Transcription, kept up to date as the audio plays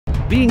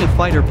Being a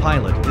fighter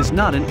pilot is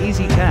not an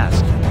easy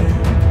task.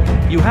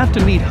 You have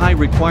to meet high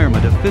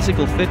requirement of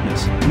physical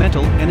fitness,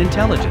 mental, and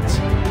intelligence.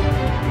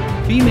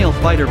 Female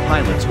fighter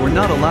pilots were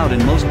not allowed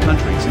in most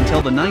countries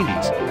until the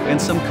 90s,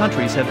 and some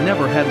countries have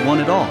never had one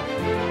at all.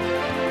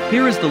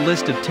 Here is the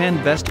list of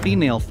 10 best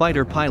female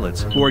fighter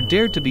pilots who are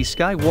dared to be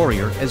Sky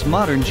Warrior as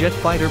modern jet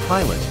fighter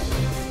pilot.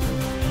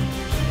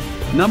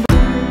 Number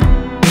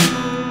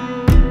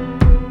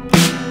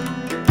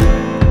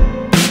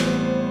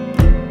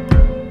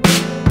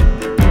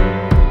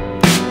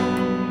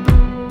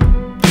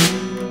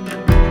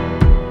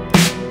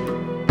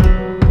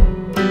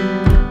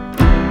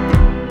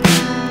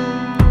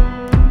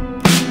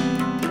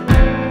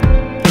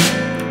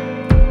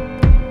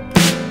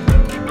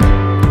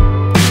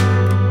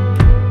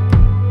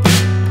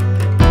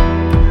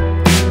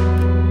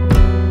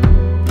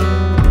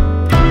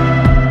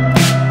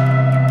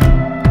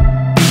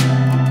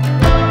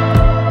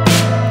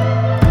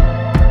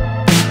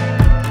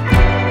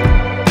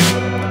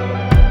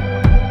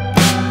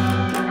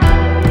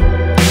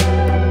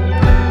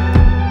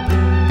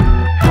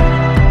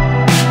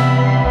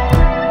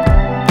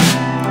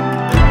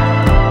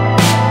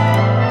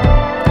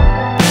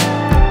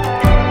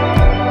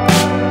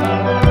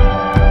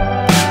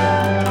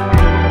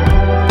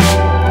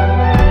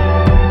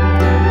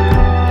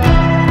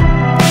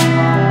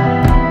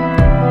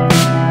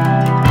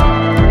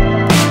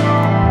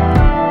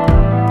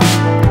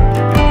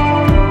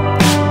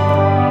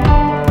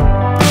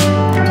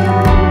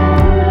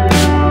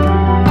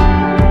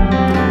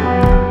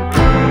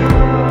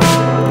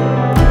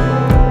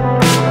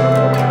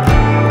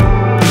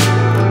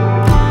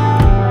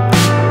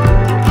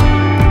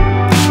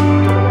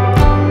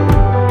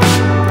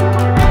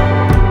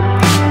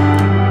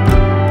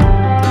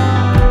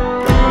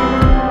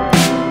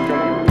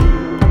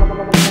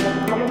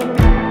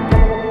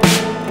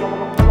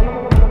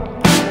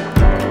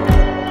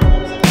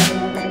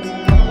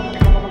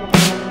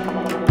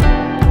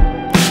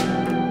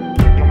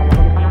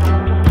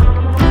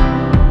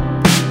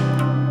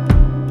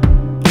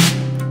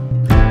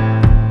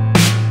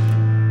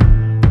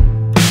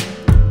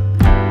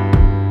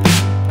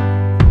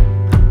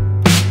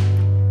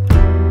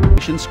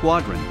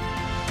Squadron.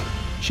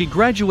 She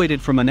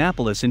graduated from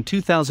Annapolis in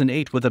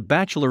 2008 with a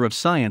Bachelor of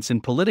Science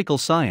in Political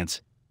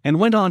Science, and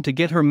went on to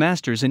get her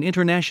Master's in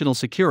International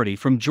Security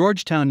from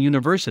Georgetown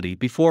University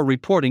before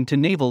reporting to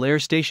Naval Air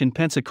Station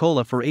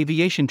Pensacola for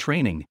aviation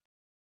training.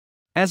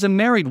 As a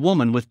married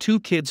woman with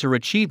 2 kids, her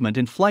achievement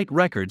in flight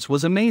records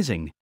was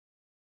amazing.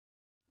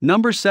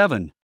 Number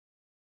 7.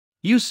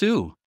 Yu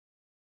Su.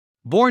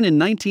 Born in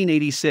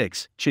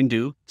 1986,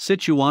 Chengdu,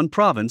 Sichuan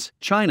Province,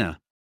 China.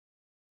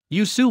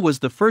 Yu Su was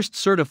the first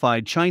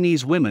certified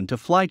Chinese woman to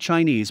fly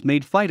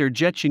Chinese-made fighter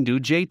jet Chengdu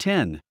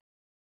J-10.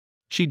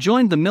 She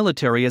joined the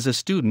military as a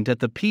student at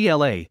the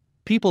PLA,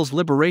 People's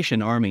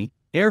Liberation Army,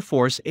 Air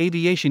Force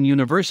Aviation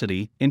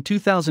University, in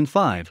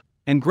 2005,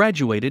 and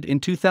graduated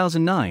in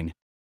 2009.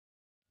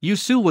 Yu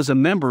Su was a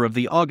member of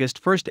the August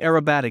 1st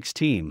aerobatics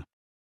team.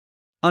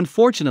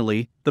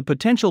 Unfortunately, the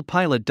potential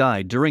pilot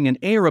died during an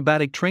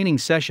aerobatic training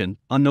session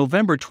on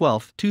November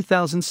 12,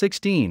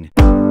 2016.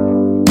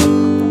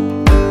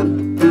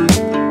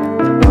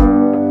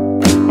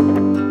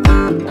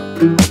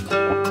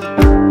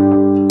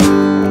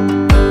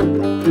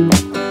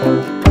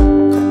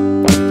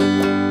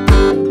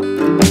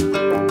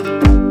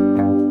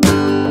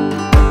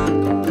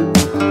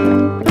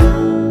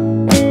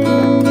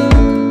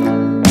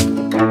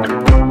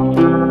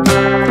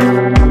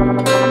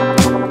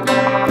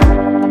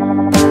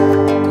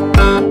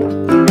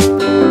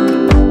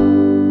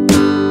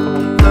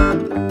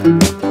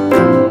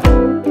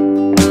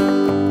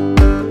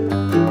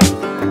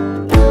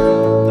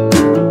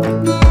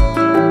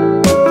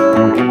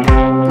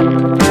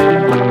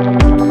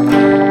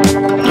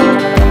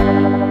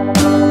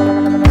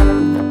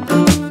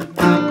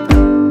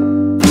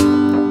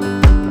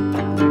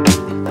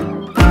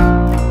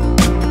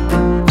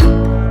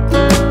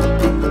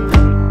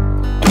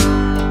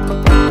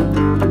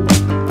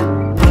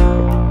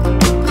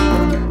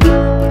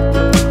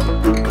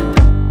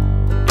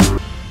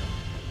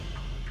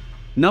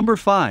 Number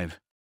 5.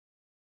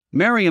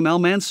 Mariam Al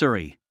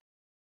Mansouri.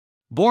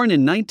 Born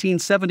in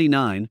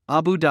 1979,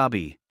 Abu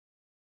Dhabi.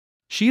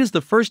 She is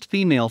the first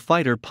female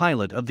fighter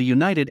pilot of the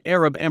United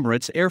Arab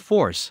Emirates Air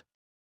Force.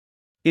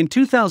 In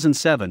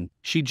 2007,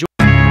 she joined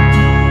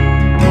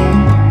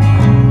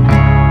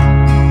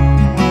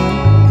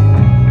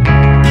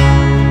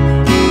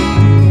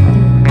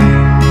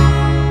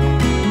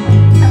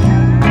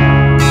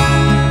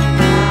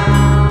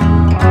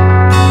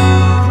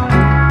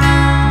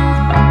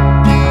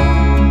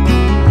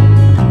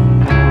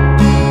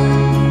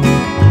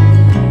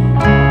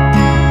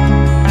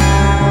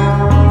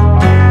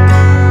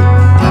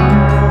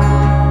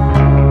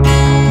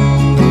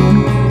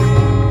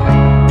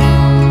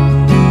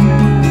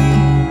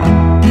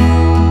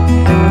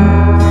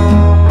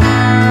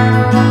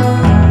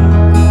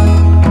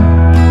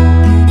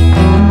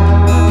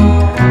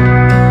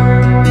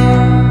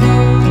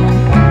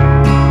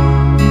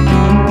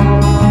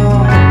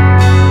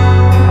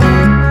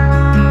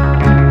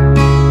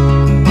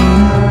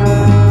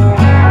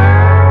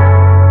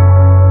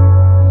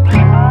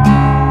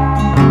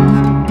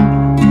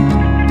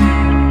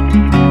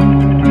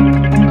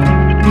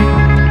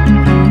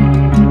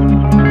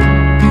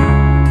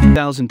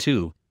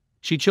 2002,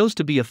 she chose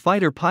to be a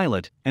fighter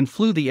pilot and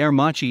flew the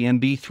Aermacchi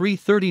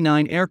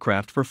MB-339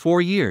 aircraft for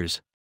 4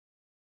 years.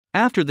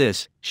 After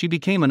this, she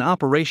became an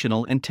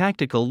operational and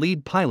tactical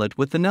lead pilot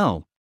with the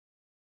No.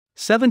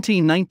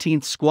 17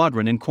 19th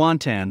Squadron in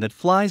Kuantan that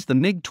flies the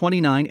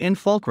MiG-29N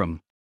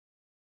Fulcrum.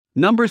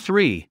 Number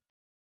 3.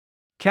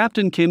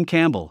 Captain Kim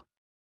Campbell.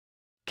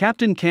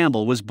 Captain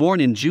Campbell was born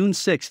in June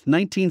 6,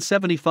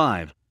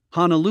 1975,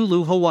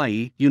 Honolulu,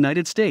 Hawaii,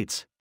 United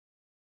States.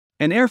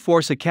 An Air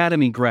Force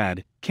Academy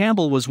grad,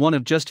 Campbell was one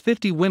of just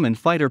 50 women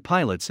fighter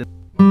pilots.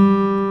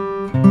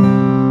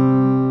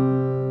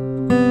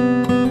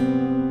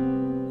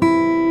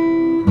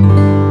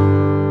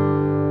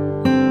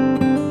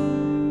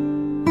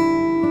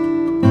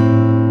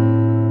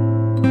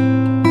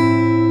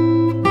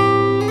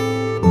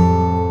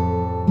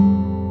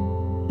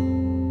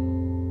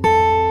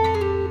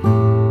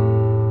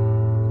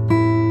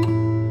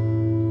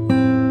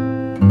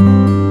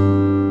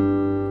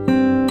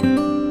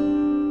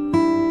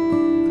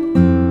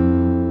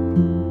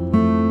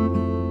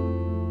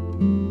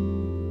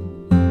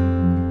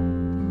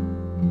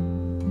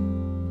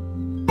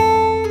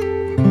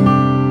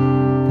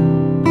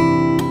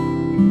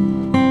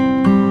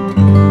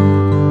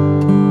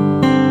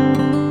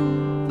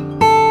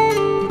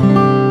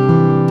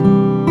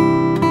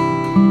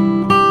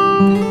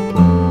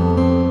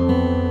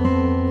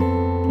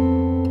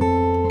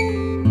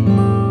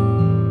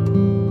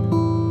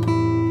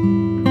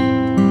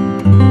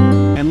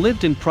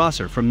 Lived in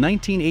Prosser from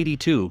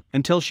 1982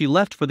 until she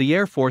left for the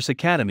Air Force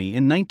Academy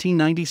in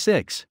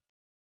 1996.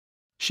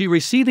 She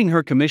receiving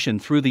her commission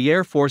through the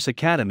Air Force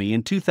Academy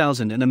in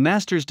 2000 and a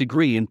master's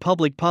degree in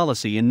public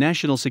policy in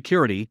national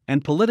security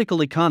and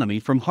political economy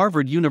from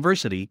Harvard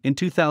University in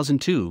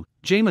 2002.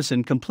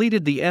 Jamieson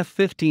completed the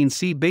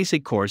F-15C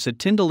basic course at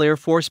Tyndall Air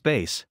Force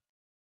Base.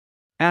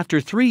 After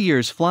 3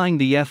 years flying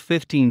the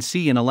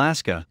F-15C in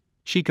Alaska,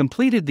 she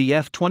completed the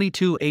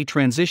F-22A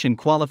transition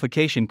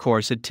qualification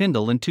course at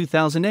Tyndall in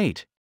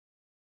 2008.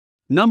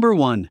 Number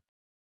 1.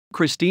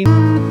 Christine